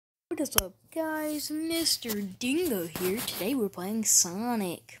What's up, guys? Mr. Dingo here. Today we're playing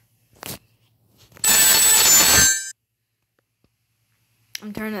Sonic.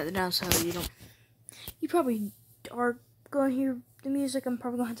 I'm turning that down so you probably are going to hear the music. I'm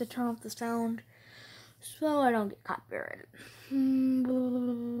probably going to have to turn off the sound so I don't get copyrighted.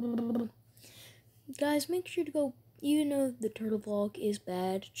 Guys, make sure to go, even though the turtle vlog is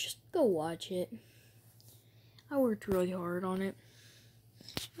bad, just go watch it. I worked really hard on it.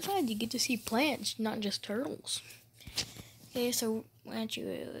 Besides, you get to see plants, not just turtles. Okay, so why don't you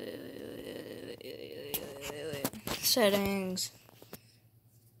settings.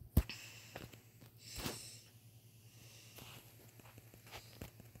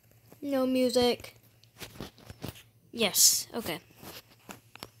 No music. Yes, okay.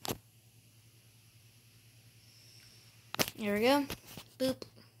 Here we go. Boop.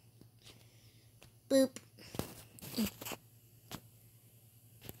 Boop.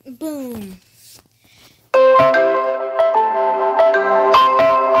 Boom. I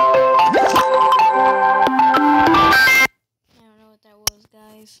don't know what that was,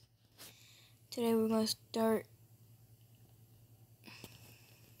 guys. Today we're going to start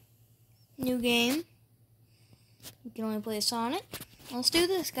new game. We can only play Sonic. Let's do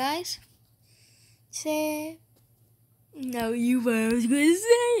this, guys. Say no, you what I was going to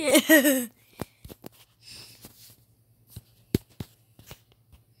say.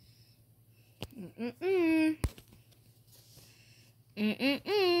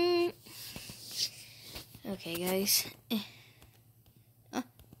 Okay, guys.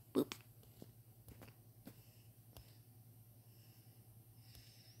 Boop.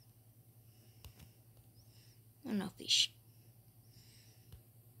 Oh, no fish.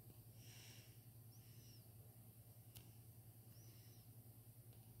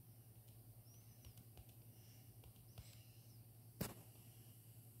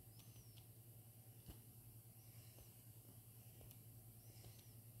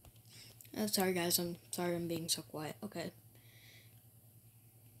 Oh, sorry, guys. I'm sorry I'm being so quiet. Okay.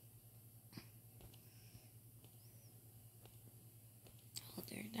 Oh,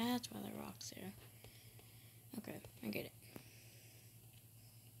 there. That's why the rock's there. Okay, I get it.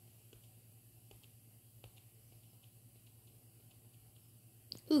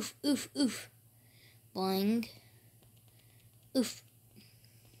 Oof, oof, oof. Boing. Oof.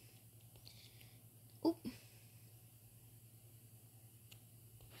 Oop.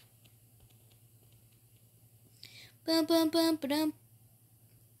 Bum, bum, bum, ba-dum.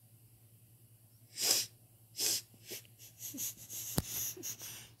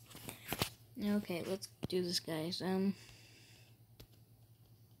 Okay, let's do this, guys.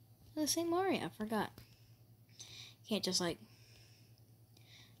 The same Mario, I forgot. Can't just like,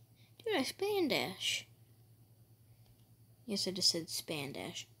 dude, I span dash. Yes, I just said span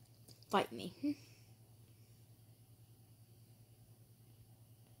dash. Fight me.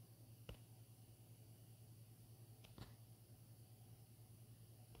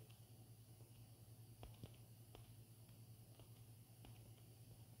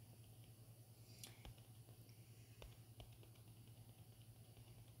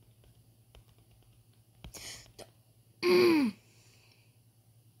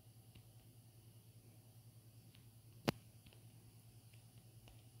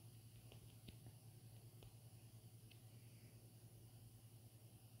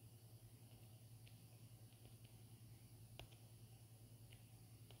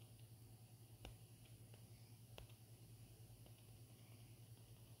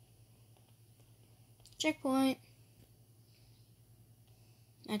 Checkpoint.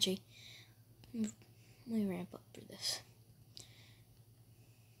 Actually, let me ramp up for this.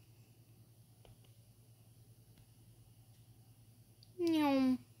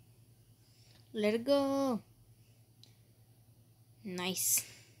 Let it go. Nice.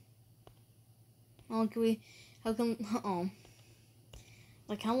 How long can we? How come?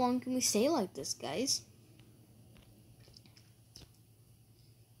 Like, how long can we stay like this, guys?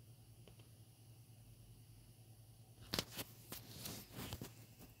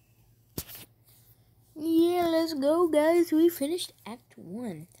 Yeah, let's go, guys. We finished Act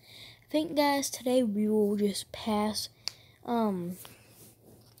 1. I think, guys, today we will just pass Green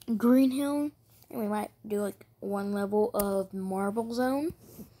Hill, and we might do like one level of Marble Zone.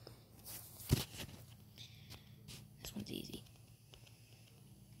 This one's easy.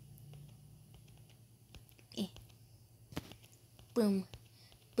 Boom,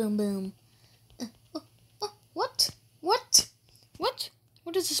 boom, boom. What? What? What?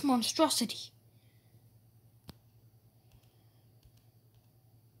 What is this monstrosity?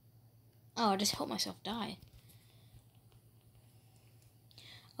 Oh, I just helped myself die.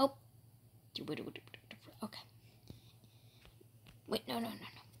 Oh, Okay. Wait, no. No.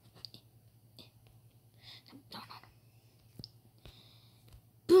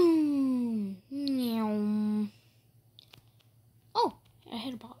 Boom. Meow. Oh, I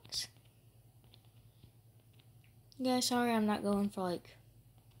hit a box. Guys, sorry I'm not going for like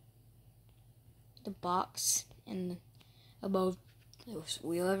the box and above the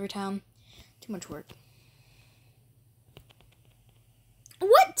wheel every time. Too much work.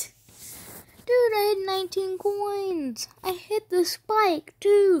 What? Dude, I had 19 coins. I hit the spike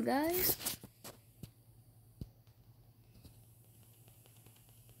too, guys.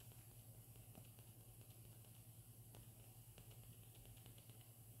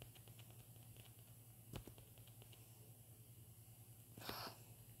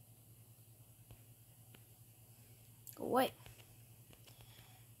 Go away.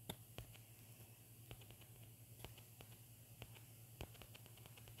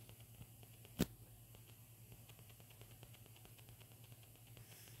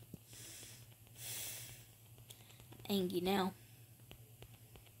 Angry now.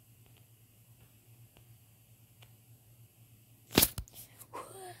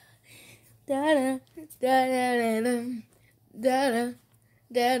 Da da da da da da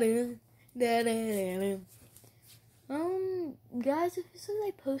da da da da. Guys, since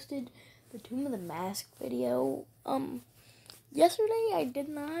I posted the Tomb of the Mask video, yesterday I did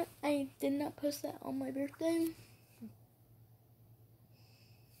not post that on my birthday.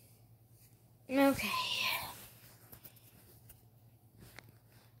 Okay.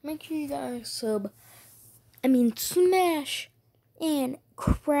 Make sure you guys smash and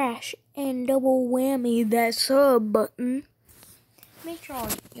crash and double whammy that sub button. Make sure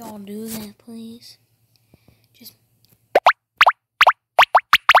y'all do that, please. Just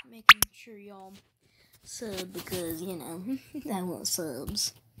making sure y'all sub because, you know, I want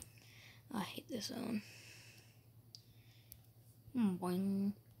subs. I hate this zone.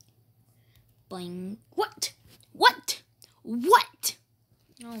 Boing. Boing. What?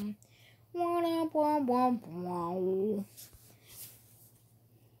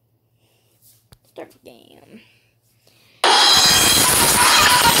 Start the game.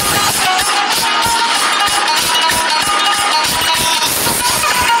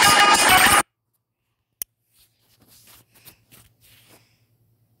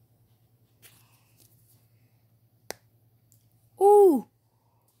 Ooh!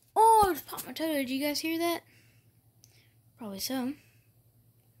 Oh, I just popped my toe. Did you guys hear that? Probably so.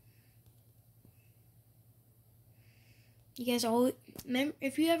 You guys always remember,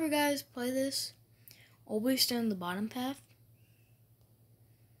 if you ever guys play this, always stay on the bottom path.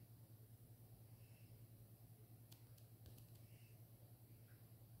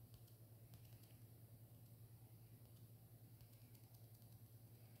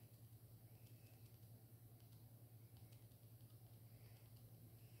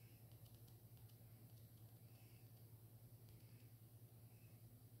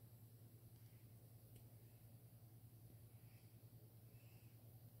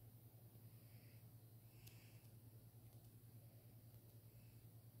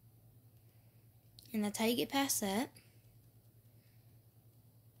 And that's how you get past that.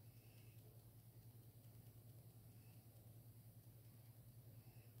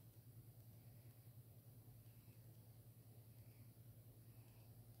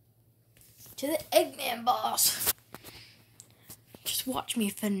 To the Eggman boss. Just watch me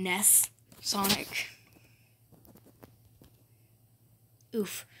finesse Sonic.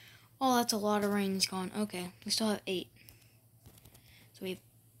 Oof. Oh, that's a lot of rings gone. Okay, we still have 8. So we have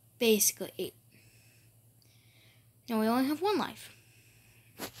basically 8. Now we only have 1 life.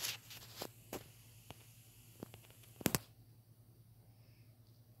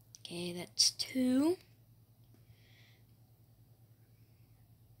 Okay, that's 2.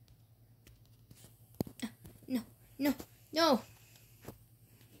 No!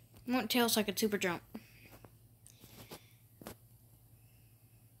 I want tail so I could super jump.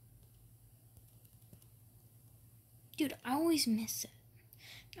 Dude, I always miss it.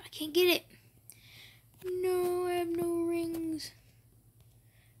 I can't get it. No, I have no rings.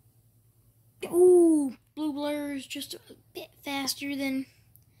 Ooh, Blue Blur is just a bit faster than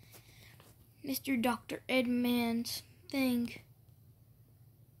Mr. Dr. Edman's thing.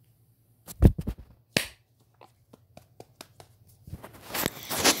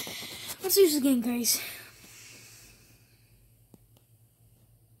 Let's use this again, guys.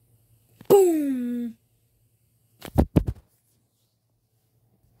 Boom!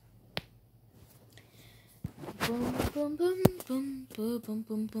 Boom, boom, boom, boom, boom, boom,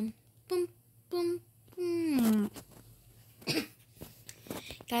 boom, boom, boom, boom, boom.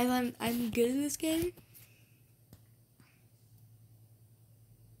 Guys, I'm good at this game.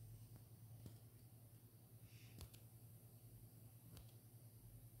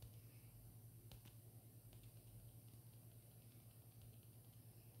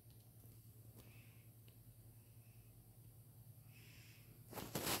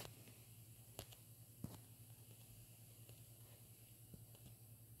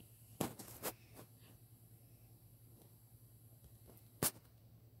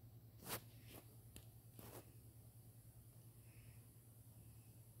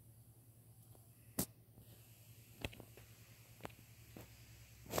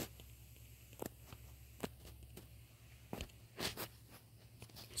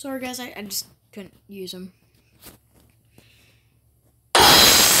 Sorry guys, I just couldn't use them.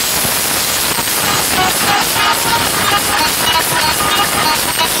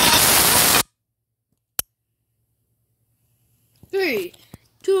 Three,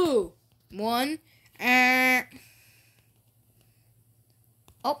 two, one,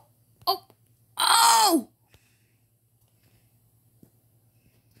 oh, oh, oh!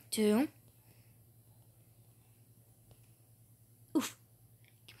 Two. Oof.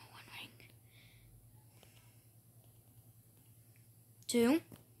 Give me one ring. Two.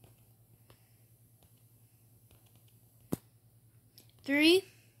 Three.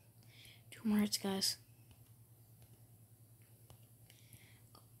 Two more hits, guys.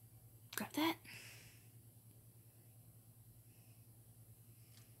 Grab that.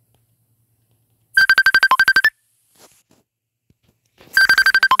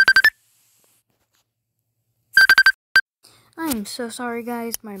 I'm so sorry,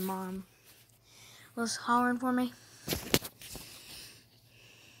 guys. My mom was hollering for me.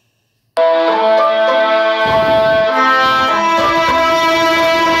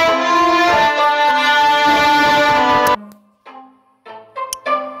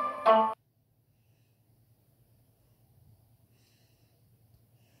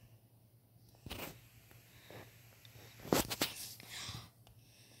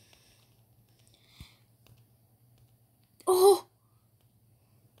 Oh!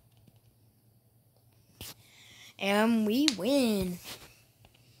 And we win.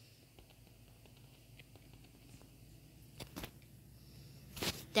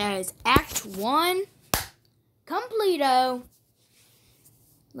 That is Act 1 completo.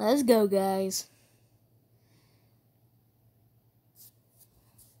 Let's go, guys.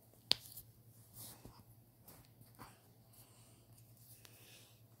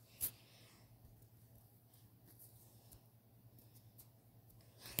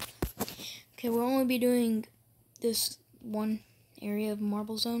 Okay, we'll only be doing this one area of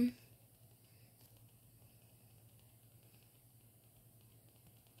Marble Zone.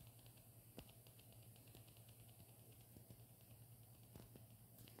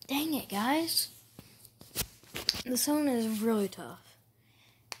 Dang it, guys. The zone is really tough.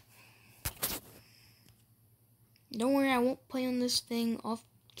 Don't worry, I won't play on this thing off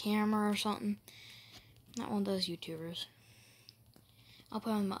camera or something. Not one of those YouTubers. I'll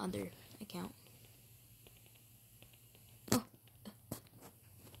play on my other account.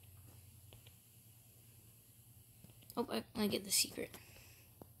 Oh, I get the secret.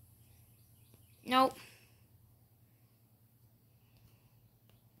 Nope.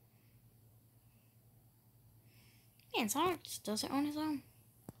 Man, Soanic just does it on his own.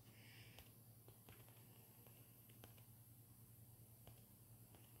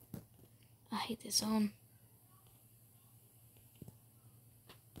 I hate this zone.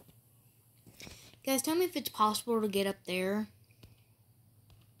 Guys, tell me if it's possible to get up there.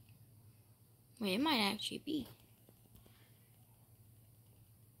 Wait, it might actually be.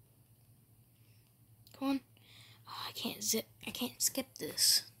 Come on. Oh, I can't skip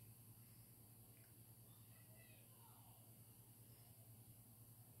this.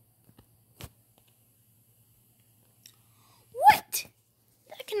 What?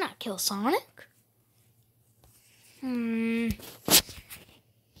 That cannot kill Soanic.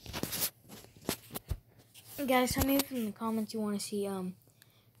 Guys, tell me if in the comments you want to see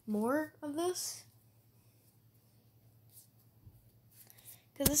more of this.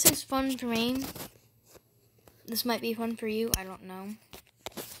 Because this is fun for me. This might be fun for you, I don't know.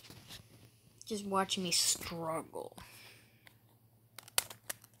 Just watching me struggle.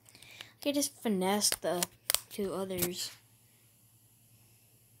 Okay, just finesse the two others.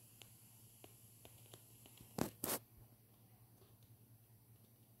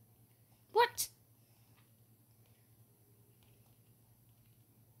 What?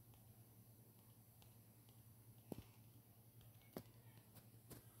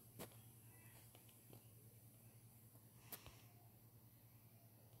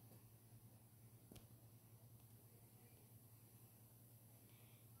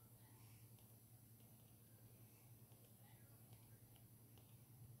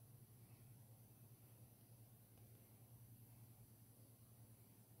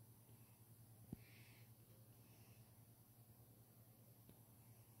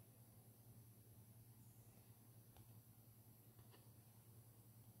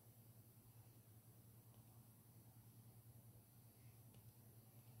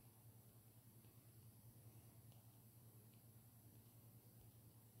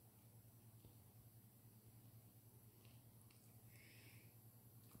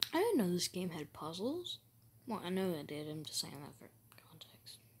 I didn't know this game had puzzles. Well, I know it did. I'm just saying that for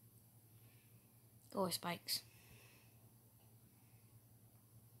context. Go away, spikes.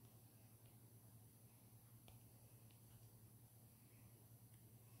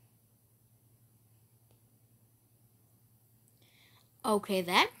 Okay,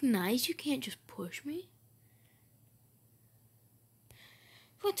 that's nice. You can't just push me.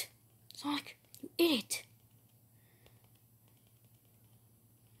 What? Sonic, you idiot.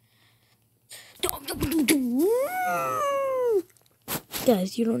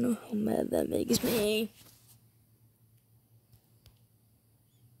 Guys, you don't know how mad that makes me.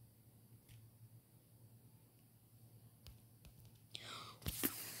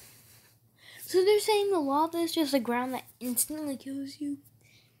 So they're saying the lava is just a ground that instantly kills you?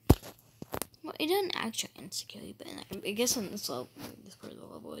 Well, it doesn't actually instantly kill you, but I guess in this level, this part of the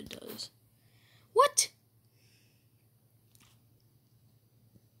level, it does. What?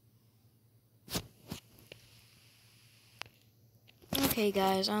 Okay,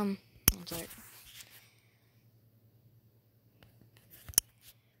 guys, one sec.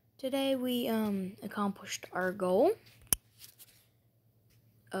 Today we, accomplished our goal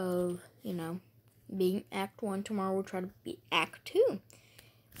of, being Act 1. Tomorrow we'll try to be Act 2.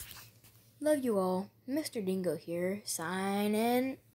 Love you all. Mr. Dingo here, signing